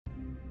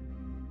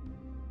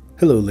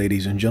Hello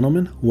ladies and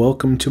gentlemen,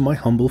 welcome to my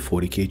humble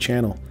 40k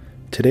channel.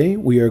 Today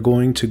we are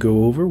going to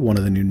go over one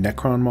of the new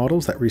Necron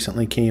models that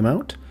recently came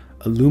out,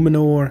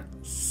 Illuminor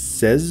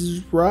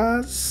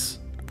Szeras?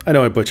 I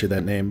know I butchered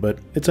that name, but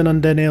it's an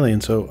undead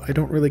alien, so I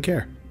don't really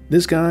care.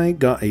 This guy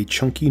got a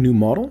chunky new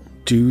model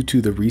due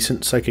to the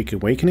recent Psychic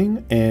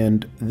Awakening,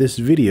 and this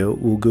video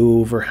will go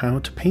over how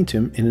to paint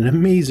him in an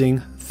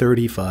amazing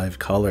 35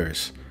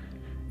 colors.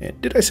 And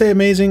did I say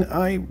amazing?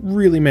 I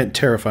really meant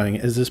terrifying,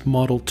 as this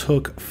model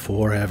took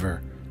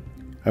forever.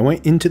 I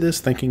went into this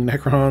thinking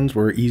Necrons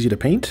were easy to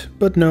paint,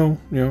 but no,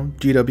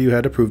 GW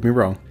had to prove me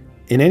wrong.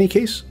 In any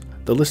case,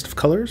 the list of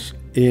colors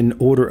in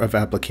order of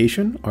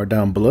application are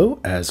down below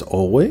as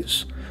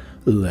always.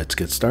 Let's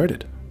get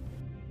started.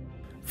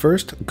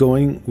 First,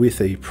 going with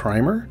a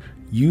primer,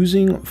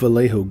 using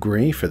Vellejo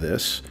Gray for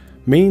this,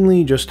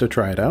 mainly just to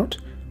try it out.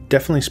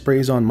 Definitely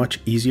sprays on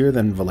much easier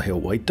than Vellejo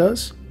White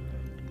does.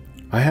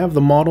 I have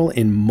the model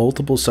in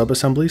multiple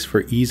sub-assemblies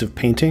for ease of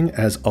painting,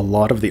 as a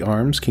lot of the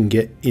arms can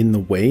get in the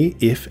way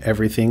if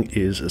everything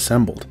is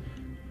assembled.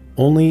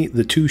 Only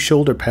the two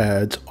shoulder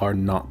pads are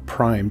not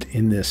primed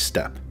in this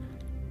step.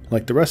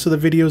 Like the rest of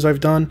the videos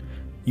I've done,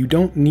 you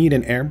don't need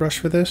an airbrush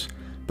for this,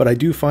 but I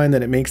do find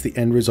that it makes the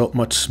end result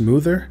much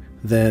smoother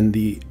than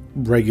the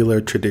regular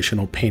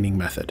traditional painting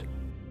method.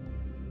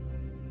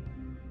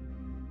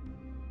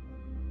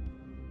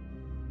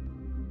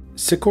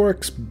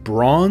 Sycorax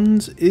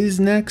Bronze is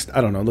next. I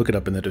don't know, look it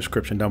up in the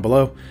description down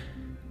below.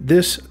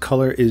 This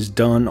color is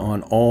done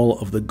on all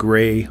of the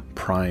gray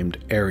primed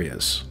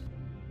areas.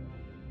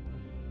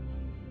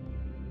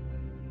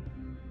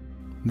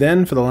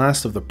 Then for the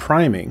last of the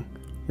priming,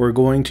 we're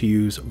going to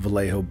use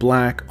Vellejo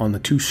Black on the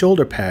two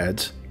shoulder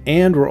pads,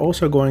 and we're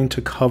also going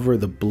to cover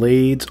the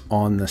blades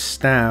on the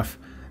staff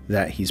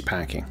that he's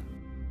packing.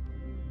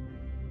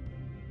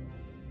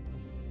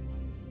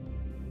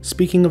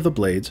 Speaking of the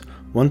blades,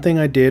 one thing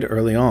I did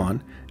early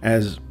on,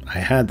 as I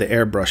had the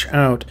airbrush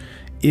out,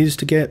 is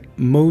to get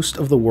most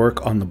of the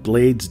work on the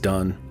blades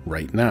done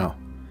right now.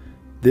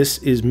 This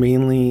is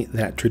mainly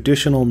that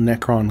traditional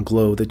Necron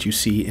glow that you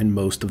see in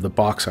most of the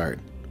box art.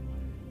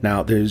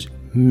 Now there's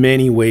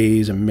many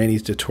ways and many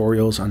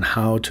tutorials on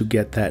how to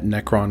get that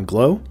Necron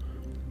glow,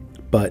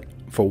 but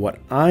for what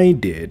I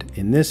did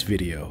in this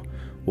video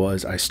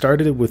was I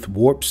started with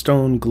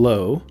Warpstone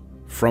glow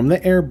from the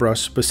airbrush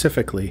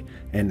specifically,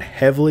 and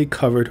heavily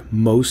covered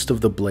most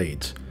of the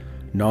blades.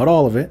 Not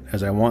all of it,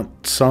 as I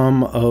want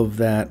some of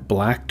that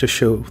black to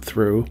show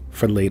through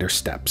for later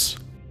steps.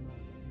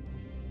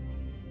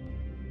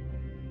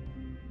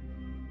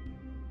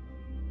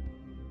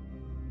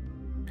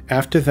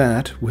 After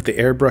that, with the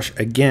airbrush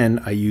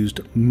again, I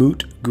used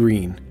Moot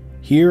green.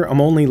 Here I'm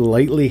only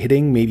lightly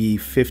hitting maybe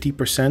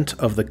 50%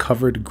 of the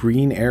covered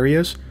green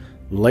areas,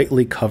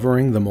 lightly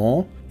covering them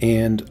all,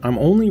 and I'm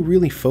only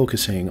really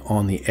focusing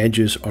on the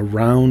edges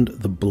around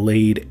the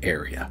blade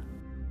area.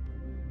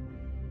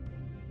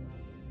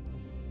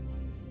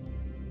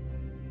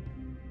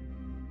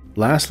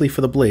 Lastly,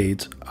 for the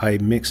blades, I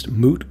mixed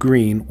Moot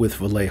green with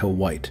Vellejo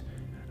White.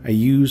 I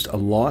used a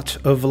lot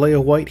of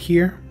Vellejo White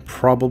here,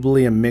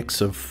 probably a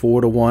mix of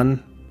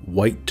 4:1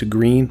 white to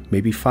green,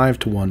 maybe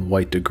 5:1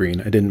 white to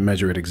green. I didn't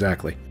measure it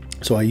exactly.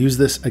 So I used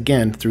this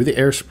again through the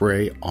air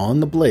spray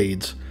on the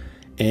blades,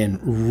 and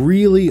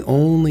really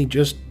only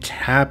just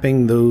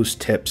tapping those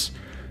tips,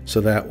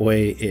 so that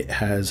way it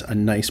has a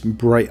nice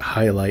bright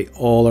highlight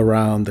all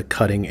around the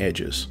cutting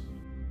edges.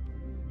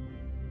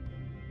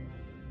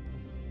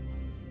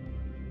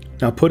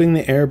 Now, putting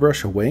the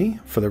airbrush away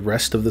for the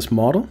rest of this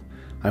model,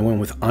 I went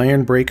with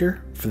Ironbreaker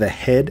for the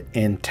head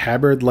and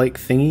tabard-like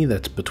thingy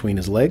that's between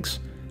his legs.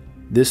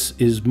 This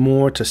is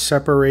more to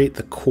separate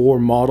the core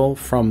model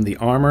from the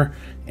armor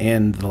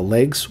and the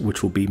legs,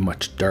 which will be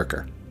much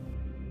darker.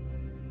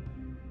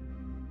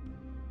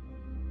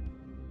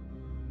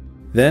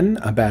 Then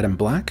Abaddon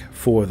Black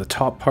for the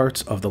top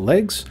parts of the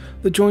legs,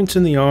 the joints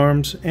in the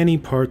arms, any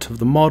part of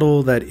the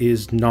model that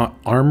is not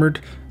armored,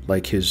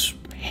 like his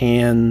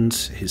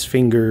hands, his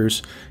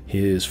fingers,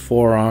 his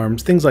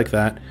forearms, things like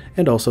that,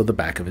 and also the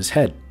back of his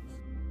head.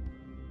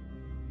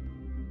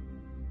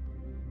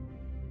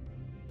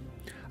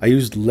 I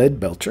used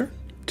Leadbelcher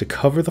to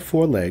cover the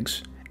four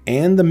legs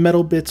and the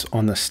metal bits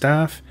on the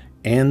staff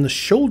and the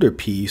shoulder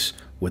piece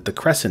with the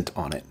crescent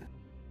on it.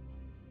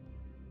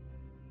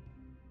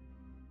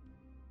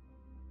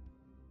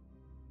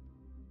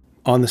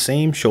 On the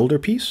same shoulder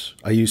piece,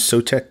 I used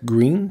Sotek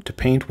green to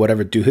paint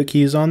whatever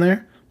doohickey is on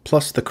there,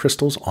 plus the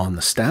crystals on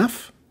the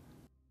staff.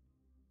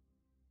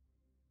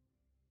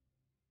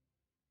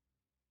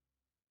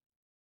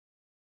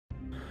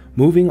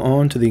 Moving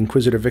on to the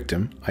Inquisitor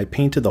victim, I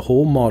painted the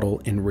whole model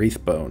in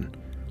Wraithbone,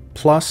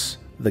 plus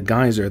the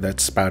geyser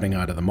that's spouting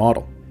out of the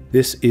model.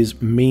 This is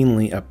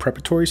mainly a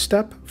preparatory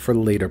step for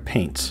later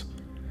paints.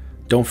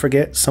 Don't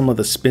forget some of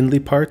the spindly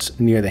parts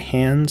near the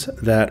hands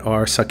that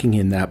are sucking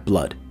in that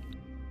blood.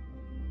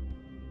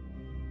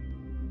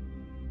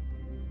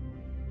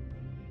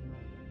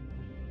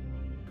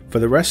 For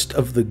the rest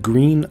of the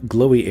green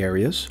glowy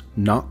areas,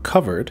 not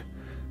covered,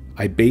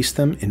 I based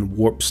them in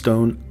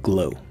Warpstone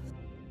glow.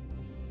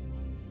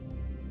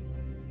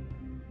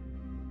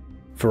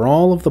 For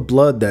all of the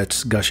blood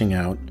that's gushing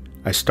out,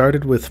 I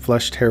started with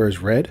Flesh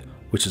Terror's Red,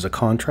 which is a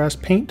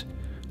contrast paint.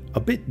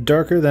 A bit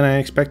darker than I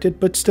expected,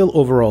 but still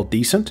overall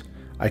decent.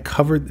 I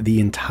covered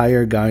the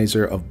entire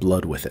geyser of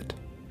blood with it.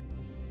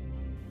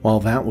 While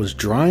that was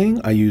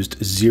drying, I used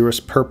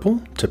Xerus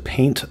Purple to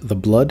paint the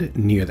blood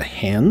near the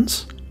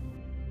hands.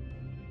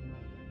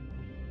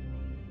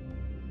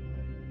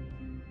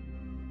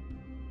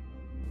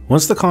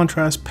 Once the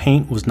contrast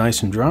paint was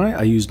nice and dry,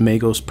 I used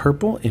Magos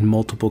Purple in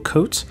multiple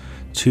coats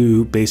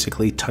to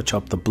basically touch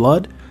up the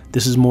blood.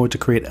 This is more to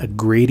create a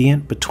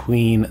gradient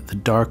between the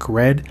dark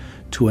red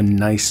to a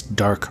nice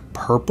dark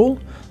purple,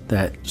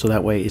 so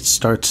that way it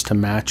starts to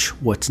match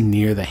what's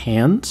near the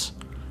hands.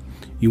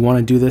 You want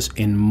to do this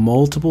in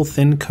multiple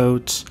thin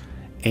coats,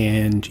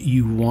 and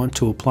you want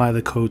to apply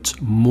the coats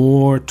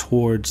more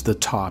towards the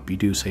top. You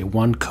do say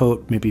one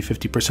coat maybe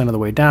 50% of the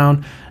way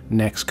down,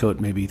 next coat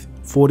maybe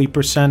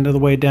 40% of the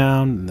way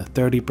down, and the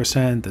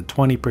 30%, the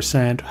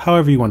 20%,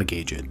 however you want to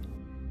gauge it.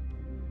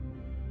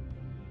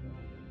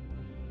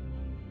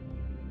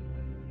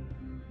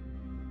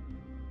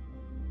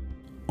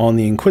 On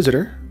the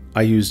Inquisitor,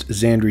 I used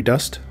Zandri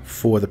dust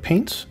for the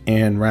paints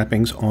and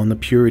wrappings on the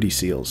purity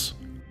seals.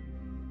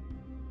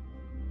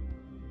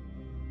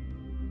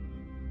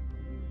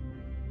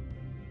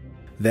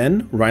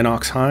 Then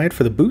Rhinox hide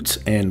for the boots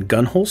and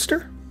gun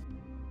holster.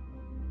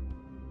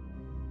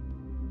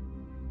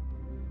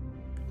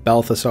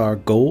 Balthasar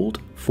gold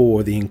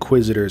for the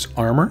Inquisitor's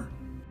armor.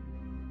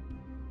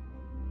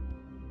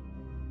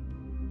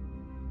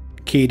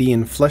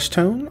 Cadian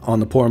fleshtone on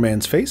the poor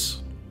man's face.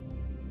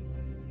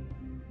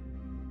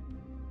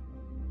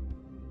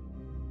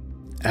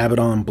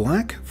 Abaddon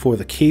Black for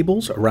the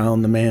cables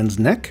around the man's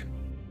neck.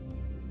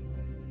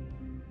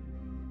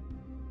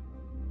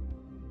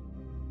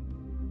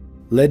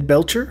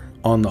 Leadbelcher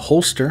on the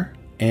holster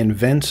and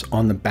vents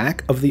on the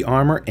back of the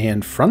armor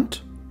and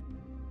front.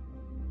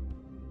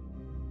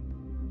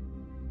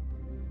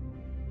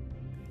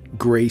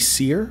 Gray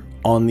Seer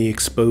on the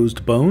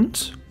exposed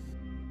bones.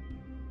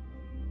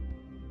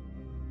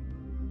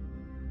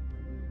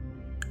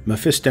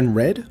 Mepheston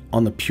red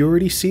on the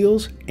purity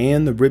seals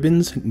and the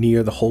ribbons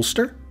near the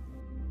holster.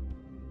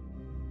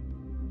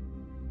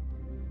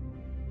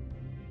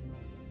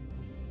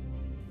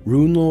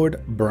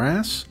 Runelord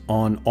brass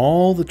on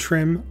all the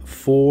trim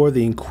for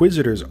the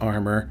Inquisitor's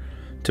armor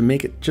to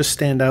make it just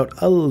stand out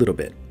a little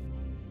bit.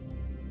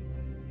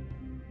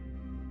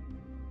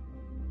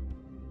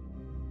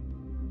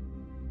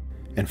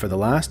 And for the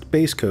last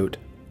base coat,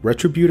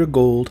 Retributor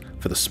gold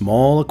for the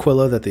small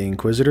Aquila that the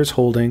Inquisitor's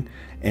holding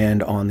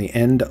and on the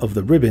end of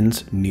the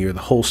ribbons near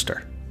the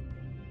holster.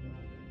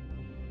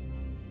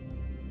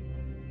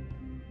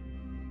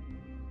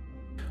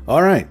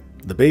 Alright,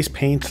 the base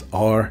paints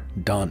are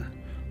done.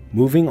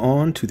 Moving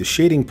on to the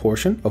shading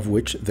portion, of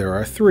which there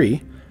are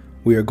 3,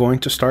 we are going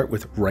to start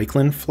with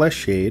Reikland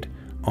fleshshade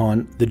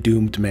on the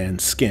doomed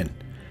man's skin.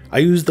 I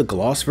used the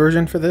gloss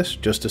version for this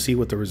just to see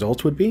what the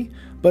results would be,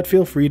 but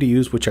feel free to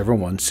use whichever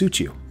one suits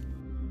you.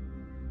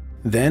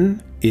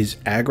 Then is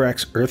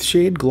Agrax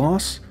Earthshade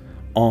gloss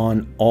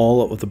on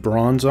all of the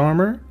bronze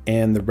armor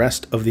and the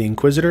rest of the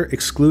Inquisitor,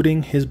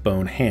 excluding his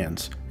bone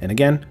hands. And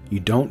again,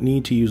 you don't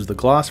need to use the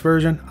gloss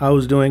version. I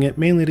was doing it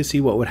mainly to see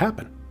what would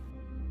happen.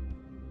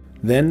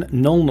 Then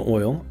Nuln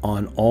oil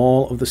on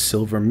all of the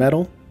silver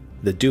metal,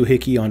 the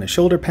doohickey on his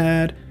shoulder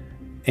pad,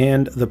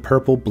 and the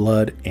purple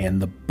blood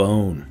and the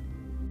bone.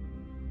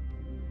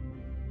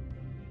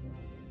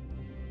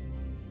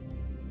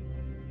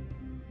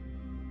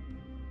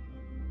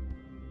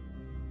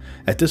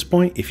 At this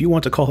point, if you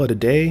want to call it a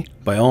day,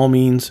 by all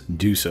means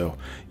do so.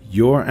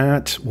 You're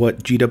at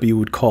what GW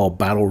would call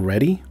battle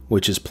ready,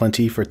 which is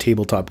plenty for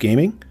tabletop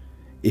gaming.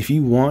 If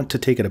you want to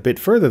take it a bit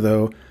further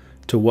though,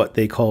 to what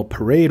they call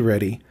parade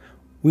ready,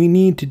 we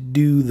need to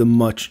do the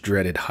much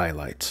dreaded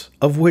highlights,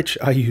 of which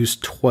I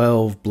used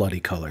 12 bloody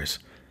colors.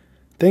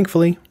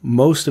 Thankfully,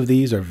 most of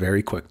these are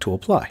very quick to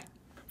apply.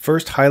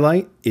 First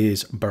highlight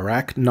is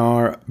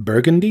Barak-nar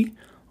burgundy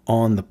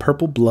on the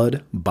purple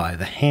blood by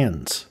the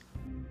hands.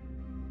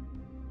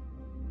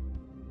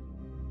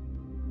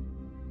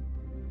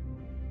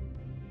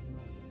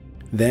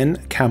 Then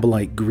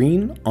Kabalite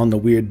green on the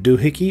weird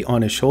doohickey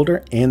on his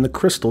shoulder and the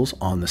crystals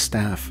on the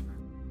staff.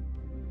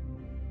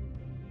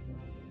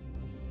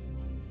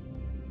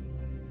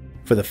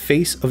 For the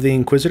face of the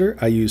Inquisitor,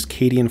 I used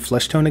Cadian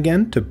fleshtone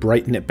again to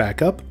brighten it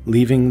back up,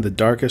 leaving the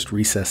darkest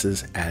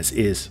recesses as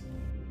is.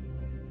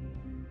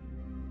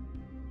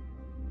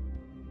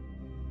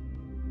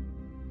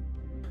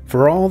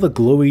 For all the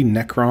glowy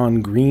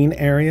Necron green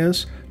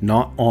areas,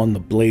 not on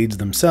the blades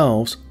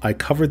themselves, I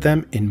covered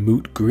them in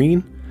Moot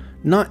green,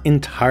 not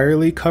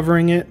entirely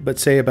covering it, but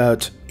say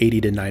about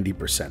 80 to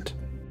 90%.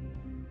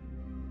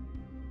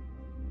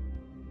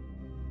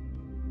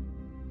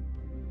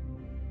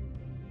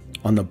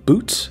 On the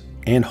boots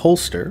and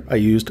holster, I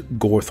used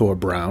Gorthor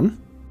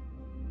brown.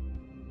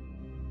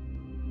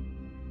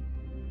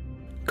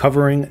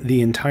 Covering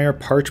the entire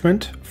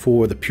parchment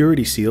for the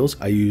purity seals,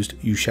 I used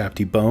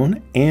Ushapti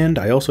bone, and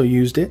I also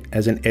used it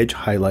as an edge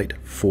highlight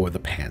for the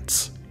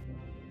pants.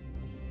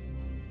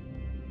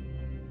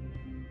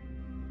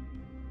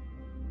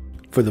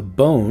 For the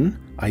bone,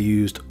 I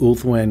used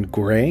Ulthwen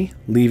Grey,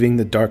 leaving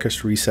the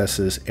darkest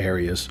recesses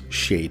areas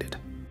shaded.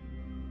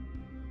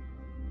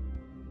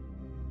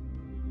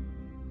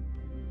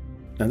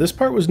 Now this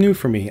part was new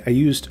for me. I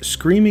used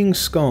Screaming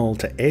Skull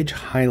to edge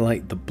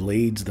highlight the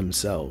blades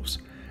themselves.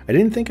 I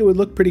didn't think it would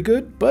look pretty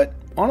good, but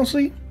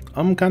honestly,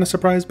 I'm kind of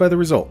surprised by the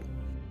result.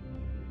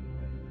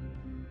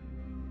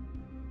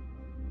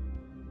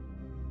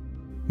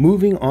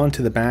 Moving on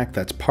to the back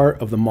that's part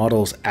of the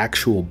model's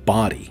actual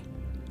body,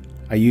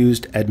 I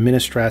used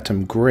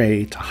Administratum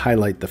Grey to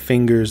highlight the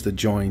fingers, the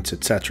joints,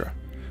 etc.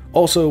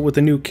 Also, with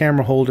the new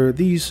camera holder,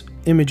 these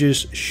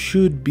images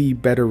should be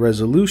better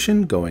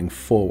resolution going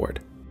forward.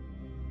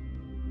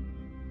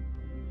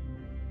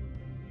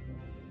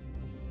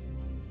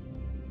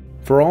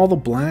 For all the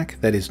black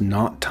that is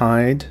not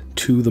tied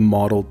to the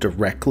model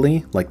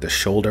directly, like the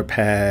shoulder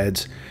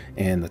pads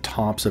and the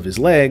tops of his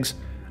legs,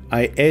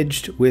 I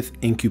edged with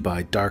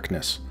Incubi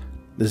Darkness.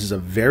 This is a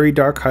very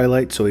dark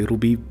highlight, so it'll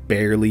be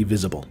barely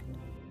visible.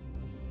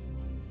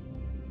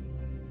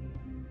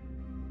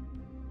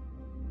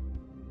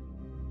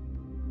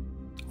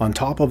 On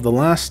top of the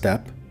last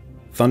step,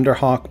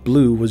 Thunderhawk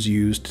Blue was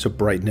used to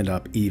brighten it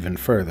up even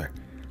further.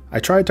 I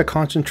tried to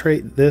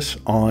concentrate this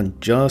on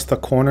just the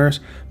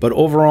corners, but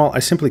overall I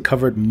simply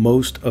covered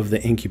most of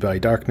the Incubi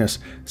Darkness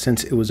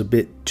since it was a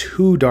bit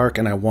too dark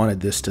and I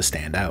wanted this to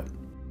stand out.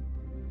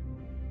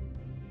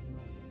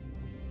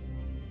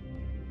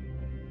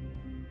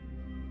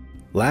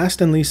 Last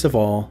and least of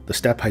all, the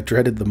step I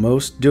dreaded the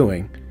most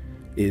doing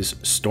is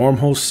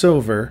Stormhole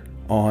Silver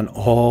on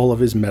all of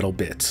his metal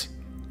bits.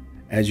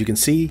 As you can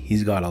see,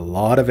 he's got a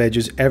lot of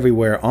edges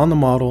everywhere on the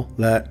model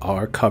that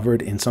are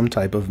covered in some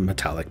type of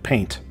metallic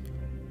paint.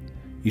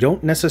 You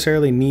don't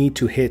necessarily need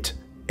to hit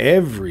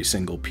every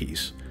single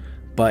piece,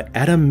 but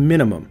at a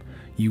minimum,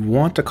 you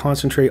want to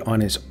concentrate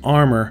on his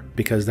armor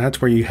because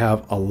that's where you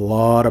have a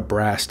lot of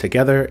brass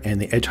together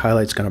and the edge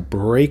highlight's going to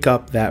break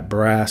up that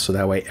brass so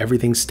that way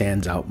everything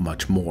stands out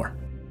much more.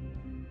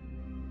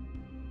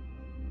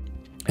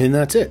 And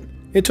that's it.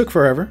 It took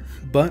forever,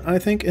 but I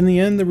think in the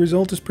end the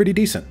result is pretty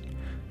decent.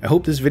 I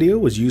hope this video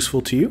was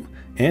useful to you,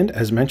 and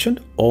as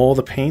mentioned, all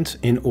the paints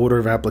in order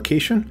of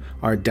application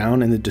are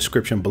down in the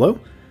description below.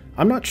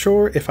 I'm not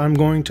sure if I'm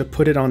going to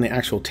put it on the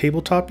actual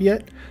tabletop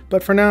yet,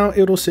 but for now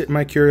it'll sit in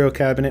my curio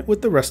cabinet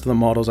with the rest of the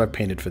models I've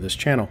painted for this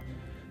channel.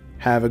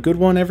 Have a good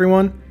one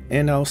everyone,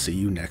 and I'll see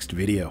you next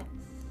video.